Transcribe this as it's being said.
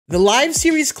The live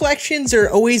series collections are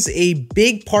always a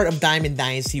big part of Diamond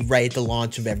Dynasty right at the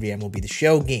launch of every MLB The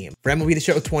Show game. For MLB The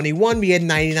Show 21, we had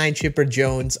 99 Chipper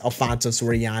Jones, Alfonso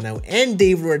Soriano, and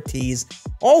David Ortiz,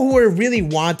 all who were really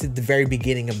wanted at the very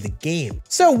beginning of the game.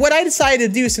 So what I decided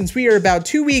to do, since we are about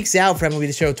 2 weeks out for MLB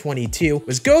The Show 22,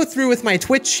 was go through with my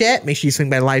Twitch chat. Make sure you swing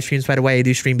by the live streams, by the way. I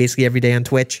do stream basically every day on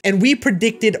Twitch. And we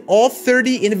predicted all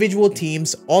 30 individual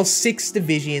teams, all 6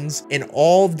 divisions, and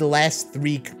all of the last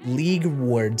 3 league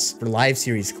awards for live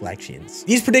series collections.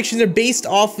 These predictions are based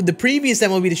off of the previous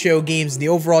MLB The Show games and the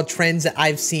overall trends that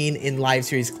I've seen in live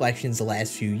series collections the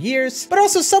last few years, but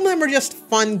also some of them are just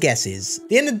fun guesses. At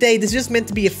the end of the day, this is just meant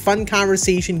to be a fun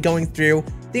conversation going through,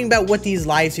 thinking about what these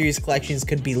live series collections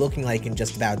could be looking like in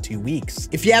just about 2 weeks.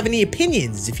 If you have any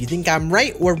opinions, if you think I'm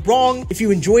right or wrong, if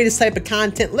you enjoy this type of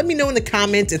content, let me know in the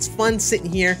comments. It's fun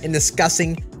sitting here and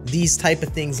discussing these type of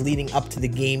things leading up to the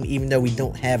game, even though we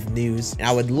don't have news. And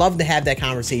I would love to have that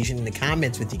conversation in the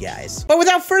comments with you guys. But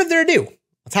without further ado,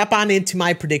 let's hop on into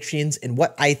my predictions and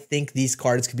what I think these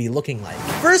cards could be looking like.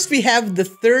 First, we have the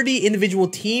 30 individual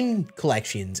team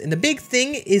collections. And the big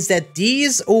thing is that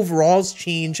these overalls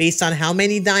change based on how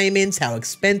many diamonds, how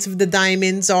expensive the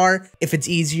diamonds are. If it's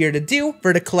easier to do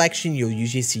for the collection, you'll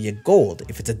usually see a gold.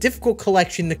 If it's a difficult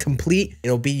collection to complete,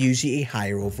 it'll be usually a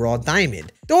higher overall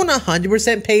diamond. Don't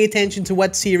 100% pay attention to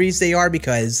what series they are,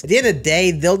 because at the end of the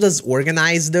day, they'll just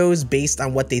organize those based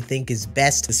on what they think is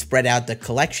best to spread out the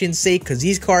collection's sake, because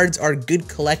these cards are good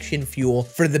collection fuel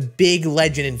for the big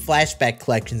legend and flashback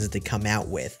collections that they come out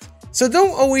with. So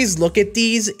don't always look at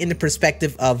these in the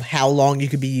perspective of how long you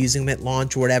could be using them at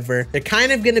launch or whatever. They're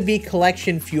kind of going to be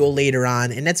collection fuel later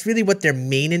on, and that's really what their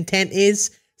main intent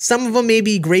is. Some of them may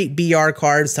be great BR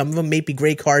cards, some of them may be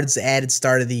great cards to add at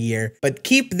start of the year, but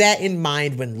keep that in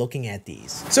mind when looking at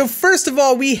these. So first of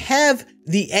all, we have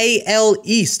the AL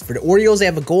East. For the Orioles, they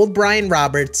have a gold Brian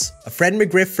Roberts, a Fred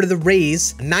McGriff for the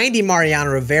Rays, a 90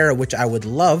 Mariano Rivera, which I would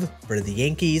love for the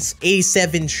Yankees,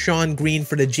 87 Sean Green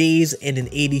for the Jays, and an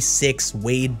 86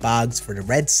 Wade Boggs for the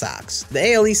Red Sox.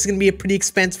 The AL East is going to be a pretty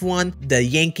expensive one. The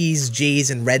Yankees,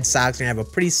 Jays, and Red Sox are going to have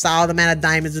a pretty solid amount of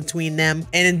diamonds between them.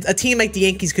 And a team like the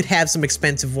Yankees could have some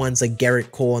expensive ones like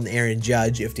Garrett Cole and Aaron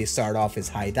Judge if they start off as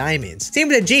high diamonds. Same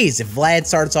with the Jays. If Vlad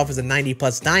starts off as a 90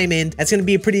 plus diamond, that's going to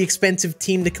be a pretty expensive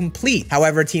team to complete.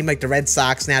 However, a team like the Red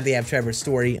Sox, now they have Trevor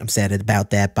Story, I'm sad about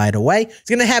that, by the way, it's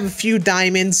gonna have a few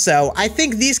diamonds. So I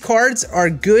think these cards are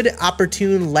good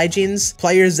opportune legends,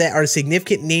 players that are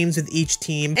significant names with each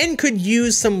team and could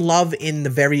use some love in the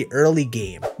very early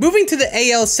game. Moving to the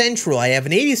AL Central, I have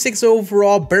an 86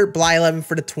 overall Bert Blyleven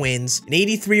for the Twins, an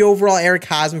 83 overall Eric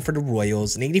Hosmer for the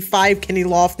Royals, an 85 Kenny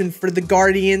Lofton for the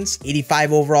Guardians,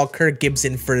 85 overall Kirk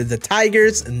Gibson for the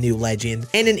Tigers, a new legend,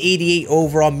 and an 88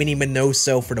 overall Minnie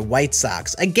Minoso for the White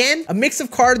Sox. Again, a mix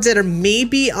of cards that are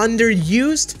maybe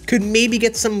underused, could maybe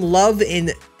get some love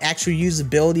in actual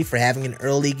usability for having an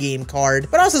early game card,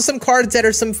 but also some cards that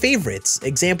are some favorites.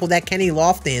 Example, that Kenny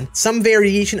Lofton, some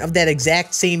variation of that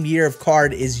exact same year of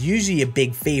card is usually a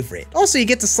big favorite. Also, you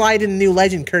get to slide in a new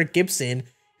legend, Kirk Gibson,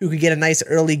 who could get a nice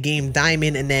early game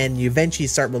diamond, and then you eventually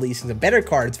start releasing the better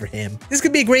cards for him. This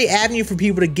could be a great avenue for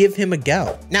people to give him a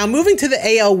go. Now, moving to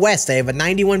the AL West, I have a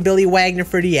 91 Billy Wagner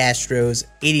for the Astros,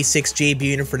 86 Jay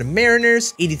Buhner for the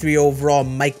Mariners, 83 overall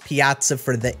Mike Piazza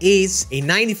for the A's, a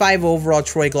 95 overall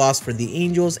Troy Gloss for the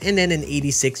Angels, and then an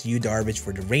 86 Yu Darvish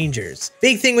for the Rangers.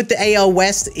 Big thing with the AL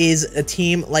West is a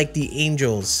team like the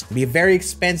Angels. It'll be a very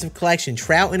expensive collection.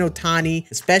 Trout and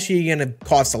Ohtani, especially, are going to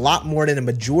cost a lot more than a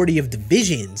majority of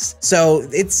divisions. So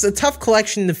it's a tough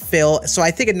collection to fill. So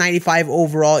I think a 95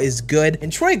 overall is good.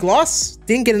 And Troy Gloss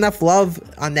didn't get enough love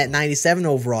on that 97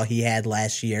 overall he had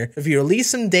last year. If you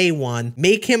release him day one,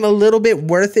 make him a little bit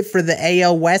worth it for the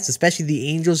AL West, especially the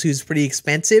Angels, who's pretty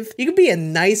expensive, you could be a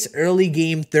nice early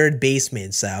game third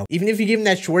baseman. So even if you give him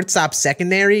that shortstop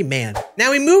secondary, man.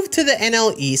 Now we move to the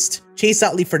NL East. Chase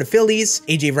Utley for the Phillies,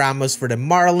 AJ Ramos for the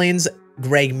Marlins,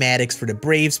 Greg Maddux for the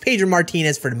Braves, Pedro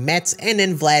Martinez for the Mets, and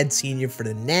then Vlad Sr. for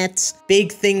the Nets.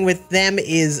 Big thing with them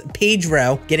is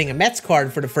Pedro getting a Mets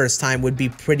card for the first time would be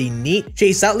pretty neat.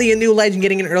 Chase Utley, a new legend,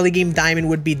 getting an early game diamond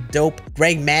would be dope.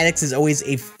 Greg Maddux is always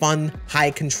a fun,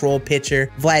 high control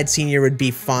pitcher. Vlad Sr. would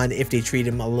be fun if they treat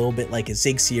him a little bit like a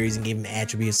Zig series and gave him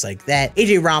attributes like that.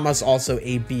 AJ Ramos, also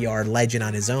a BR legend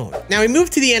on his own. Now we move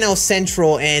to the NL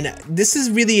Central, and this is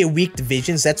really a weak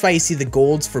division, so that's why you see the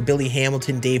golds for Billy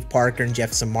Hamilton, Dave Parker, and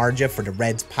Jeff Samardzija for the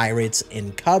Reds, Pirates,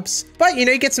 and Cubs. But, you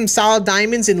know, you get some solid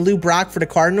diamonds in Lou Brock for the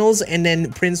Cardinals and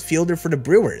then Prince Fielder for the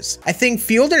Brewers. I think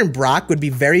Fielder and Brock would be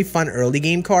very fun early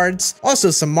game cards. Also,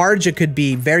 Samardzija could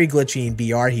be very glitchy in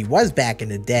BR. He was back in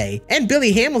the day. And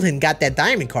Billy Hamilton got that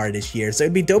diamond card this year, so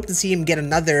it'd be dope to see him get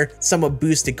another somewhat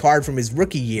boosted card from his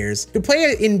rookie years. To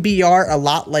play in BR a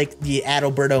lot like the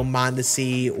Adalberto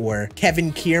Mondesi or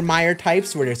Kevin Kiermaier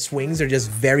types, where their swings are just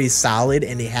very solid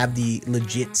and they have the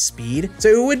legit speed. So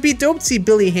it would be dope to see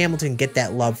Billy Hamilton get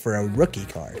that love for a rookie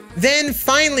card. Then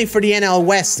finally for the NL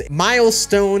West,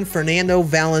 milestone Fernando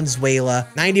Valenzuela,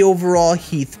 90 overall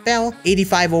Heath Bell,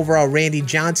 85 overall Randy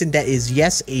Johnson. That is,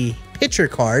 yes, a pitcher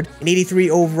card, an 83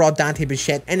 overall Dante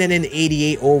Bichette, and then an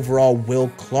 88 overall Will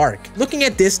Clark. Looking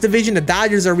at this division, the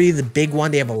Dodgers are really the big one.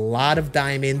 They have a lot of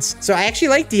diamonds. So I actually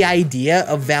like the idea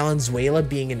of Valenzuela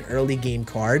being an early game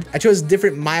card. I chose a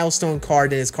different milestone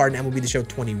card than his card in MLB The Show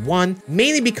 21,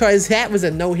 mainly because that was a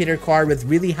no-hitter card with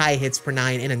really high hits per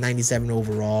 9 and a 97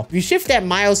 overall. If you shift that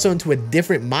milestone to a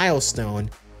different milestone,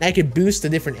 that could boost a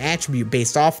different attribute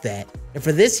based off that. And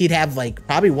for this, he'd have like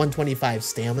probably 125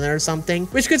 stamina or something,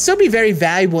 which could still be very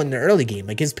valuable in the early game.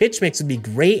 Like his pitch mix would be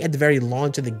great at the very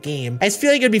launch of the game. I just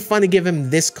feel like it'd be fun to give him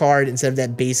this card instead of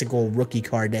that basic old rookie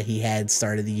card that he had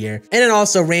start of the year. And then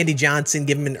also Randy Johnson,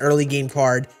 give him an early game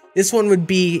card. This one would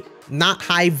be not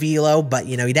high velo, but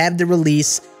you know, he'd have the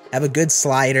release, have a good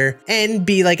slider, and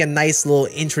be like a nice little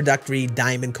introductory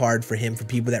diamond card for him for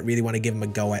people that really want to give him a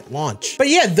go at launch. But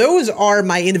yeah, those are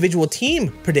my individual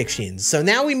team predictions. So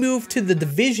now we move to the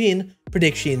division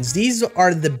predictions. These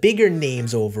are the bigger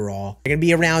names overall. They're gonna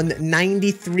be around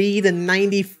 93 to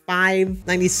 95,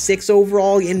 96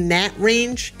 overall, in that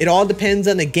range. It all depends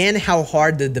on, again, how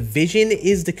hard the division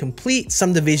is to complete.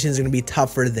 Some divisions are gonna be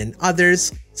tougher than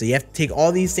others, so you have to take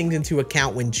all these things into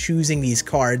account when choosing these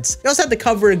cards. You also have to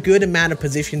cover a good amount of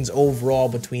positions overall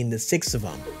between the 6 of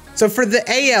them. So for the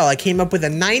AL, I came up with a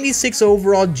 96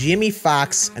 overall Jimmy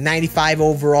Fox, a 95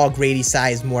 overall Grady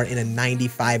Sizemore, and a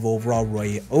 95 overall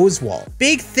Roy Oswalt.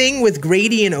 Big thing with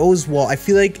Grady and Oswalt, I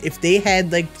feel like if they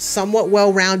had like somewhat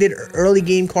well-rounded early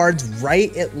game cards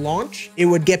right at launch, it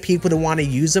would get people to want to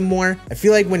use them more. I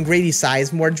feel like when Grady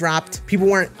Sizemore dropped, people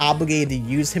weren't obligated to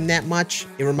use him that much.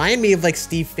 It reminded me of like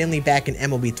Steve Finley back in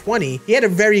MLB 20. He had a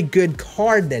very good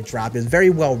card that dropped. It was very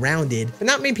well-rounded, but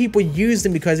not many people used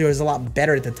him because it was a lot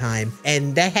better at the time.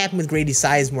 And that happened with Grady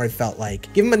Sizemore, it felt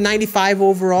like. Give him a 95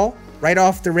 overall, right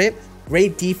off the rip.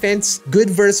 Great defense, good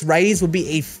versus righties, would be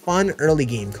a fun early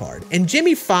game card. And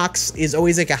Jimmy Fox is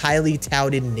always like a highly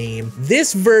touted name.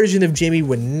 This version of Jimmy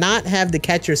would not have the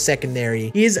catcher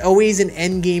secondary. He is always an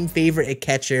end game favorite at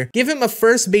catcher. Give him a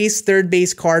first base, third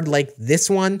base card like this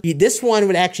one. This one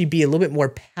would actually be a little bit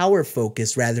more power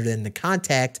focused rather than the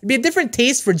contact. It'd be a different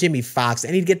taste for Jimmy Fox,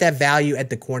 and he'd get that value at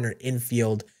the corner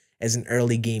infield as an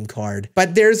early game card.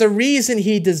 But there's a reason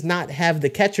he does not have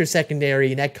the catcher secondary,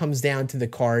 and that comes down to the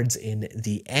cards in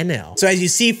the NL. So as you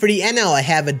see for the NL, I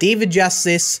have a David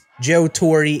Justice, Joe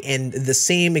Torre, and the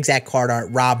same exact card art,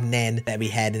 Rob Nen, that we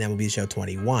had in MLB The Show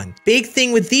 21. Big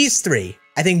thing with these three,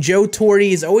 I think Joe Torre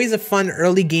is always a fun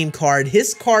early game card.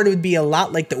 His card would be a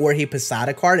lot like the Jorge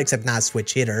Posada card, except not a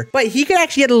switch hitter. But he could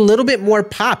actually get a little bit more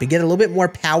pop. He'd get a little bit more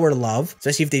power love,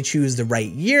 especially if they choose the right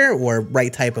year or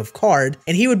right type of card.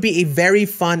 And he would be a very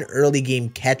fun early game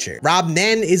catcher. Rob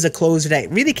Nen is a closer that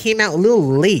really came out a little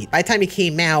late. By the time he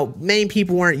came out, many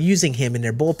people weren't using him in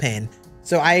their bullpen.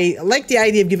 So I like the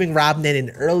idea of giving Rob Nen an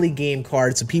early game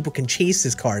card so people can chase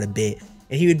his card a bit,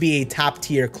 and he would be a top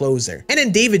tier closer. And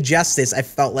then David Justice, I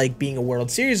felt like being a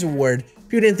World Series award,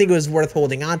 people didn't think it was worth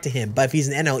holding on to him. But if he's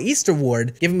an NL East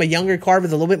award, give him a younger card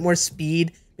with a little bit more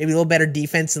speed, maybe a little better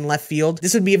defense in left field.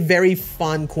 This would be a very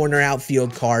fun corner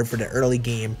outfield card for the early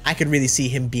game. I could really see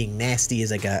him being nasty as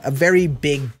like a very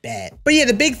big bet. But yeah,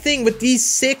 the big thing with these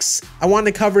 6, I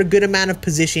wanted to cover a good amount of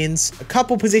positions. A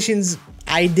couple positions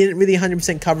I didn't really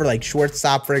 100% cover, like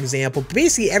shortstop, for example. But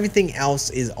basically, everything else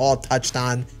is all touched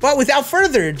on. But without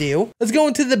further ado, let's go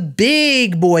into the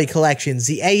big boy collections,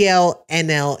 the AL,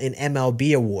 NL, and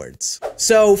MLB awards.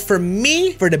 So for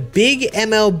me, for the big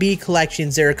MLB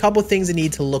collections, there are a couple things I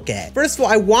need to look at. First of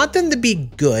all, I want them to be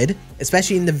good,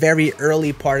 especially in the very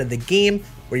early part of the game,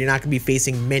 where you're not going to be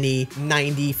facing many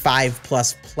 95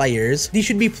 plus players. These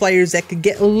should be players that could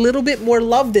get a little bit more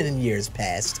love than in years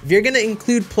past. If you're going to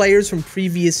include players from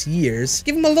previous years,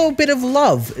 give them a little bit of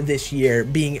love this year,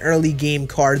 being early game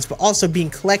cards, but also being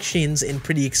collections and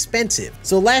pretty expensive.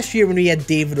 So last year when we had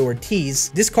David Ortiz,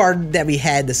 this card that we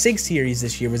had, the 6 series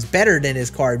this year, was better than his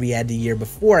card we had the year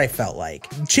before, I felt like.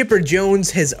 Chipper Jones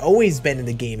has always been in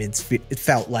the game, it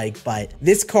felt like, but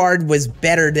this card was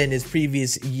better than his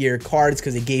previous year cards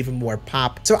because they It gave him more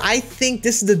pop. So I think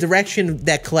this is the direction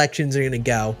that collections are going to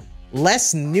go.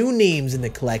 Less new names in the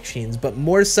collections, but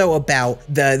more so about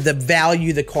the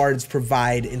value the cards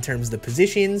provide in terms of the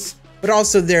positions, but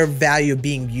also their value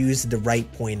being used at the right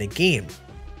point in the game.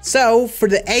 So for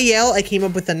the AL, I came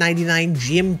up with a 99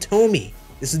 Jim Thome.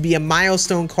 This would be a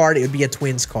milestone card. It would be a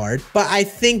Twins card. But I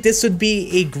think this would be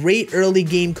a great early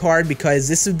game card because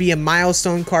this would be a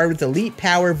milestone card with elite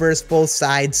power versus both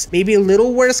sides. Maybe a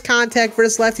little worse contact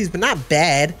versus lefties, but not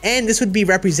bad. And this would be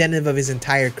representative of his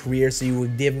entire career, so you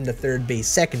would give him the third base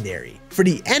secondary. For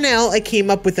the NL, I came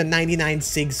up with a 99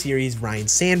 SIG Series Ryne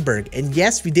Sandberg. And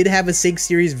yes, we did have a SIG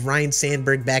Series Ryne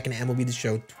Sandberg back in MLB The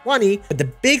Show 20. But the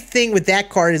big thing with that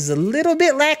card is a little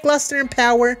bit lackluster in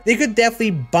power. They could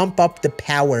definitely bump up the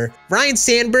power. Ryne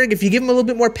Sandberg, if you give him a little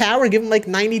bit more power, give him like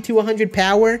 90 to 100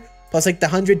 power, plus like the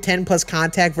 110 plus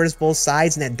contact versus both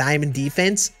sides and that diamond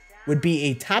defense, would be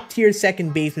a top tier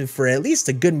second baseman for at least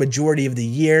a good majority of the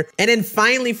year. And then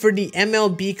finally for the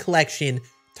MLB collection,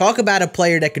 talk about a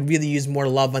player that could really use more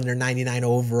love under 99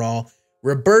 overall.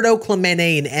 Roberto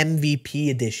Clemente in MVP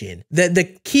edition.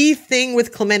 The key thing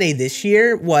with Clemente this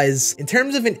year was, in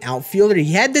terms of an outfielder,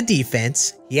 he had the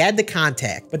defense, he had the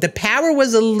contact, but the power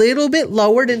was a little bit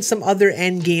lower than some other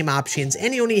end game options,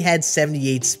 and he only had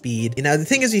 78 speed. You know, the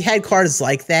thing is, we had cards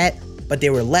like that, but they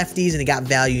were lefties, and it got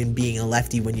value in being a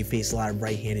lefty when you face a lot of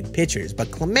right-handed pitchers. But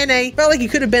Clemente felt like he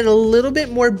could have been a little bit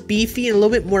more beefy and a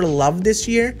little bit more loved this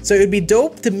year. So it would be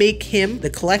dope to make him the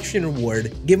collection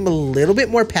award, give him a little bit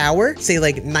more power, say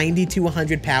like 90 to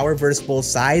 100 power versus both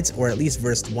sides, or at least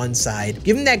versus one side.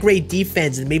 Give him that great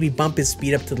defense and maybe bump his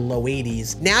speed up to the low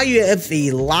 80s. Now you have a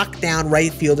lockdown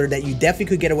right fielder that you definitely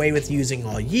could get away with using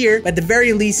all year, but at the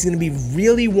very least, he's going to be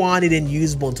really wanted and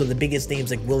usable until the biggest names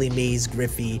like Willie Mays,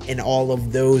 Griffey, and all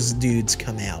of those dudes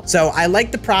come out. So I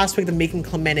like the prospect of making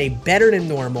Clemente better than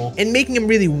normal and making him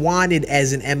really wanted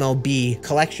as an MLB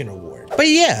collection award. But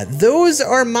yeah, those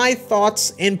are my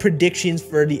thoughts and predictions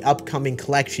for the upcoming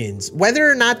collections. Whether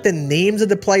or not the names of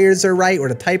the players are right or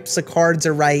the types of cards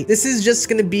are right, this is just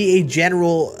going to be a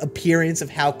general appearance of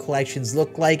how collections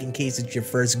look like in case it's your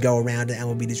first go around at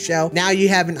MLB The Show. Now you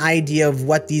have an idea of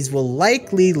what these will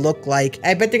likely look like.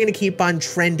 I bet they're going to keep on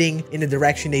trending in the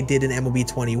direction they did in MLB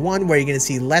 21, where you're going to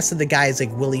see less of the guys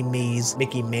like Willie Mays,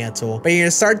 Mickey Mantle, but you're going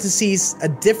to start to see a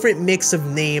different mix of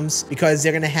names because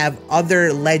they're going to have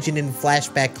other legend and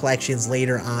flashback collections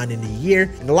later on in the year.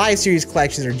 And the live series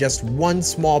collections are just one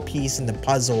small piece in the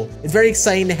puzzle. It's very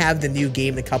exciting to have the new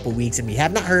game in a couple weeks, and we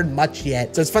have not heard much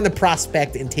yet. So it's fun to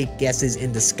prospect and take guesses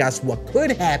and discuss what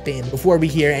could happen before we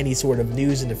hear any sort of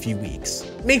news in a few weeks.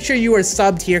 Make sure you are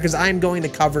subbed here because I'm going to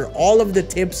cover all of the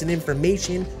tips and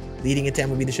information leading into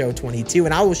MLB The Show 22,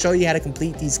 and I will show you how to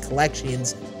complete these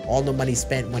collections, all no money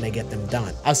spent when I get them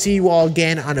done. I'll see you all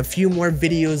again on a few more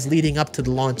videos leading up to the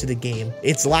launch of the game.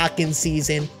 It's lock-in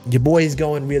season. Your boy's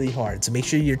going really hard, so make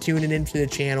sure you're tuning into the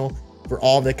channel for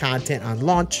all the content on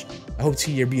launch. I hope to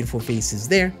see your beautiful faces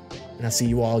there, and I'll see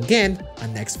you all again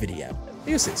on next video.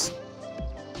 Deuces.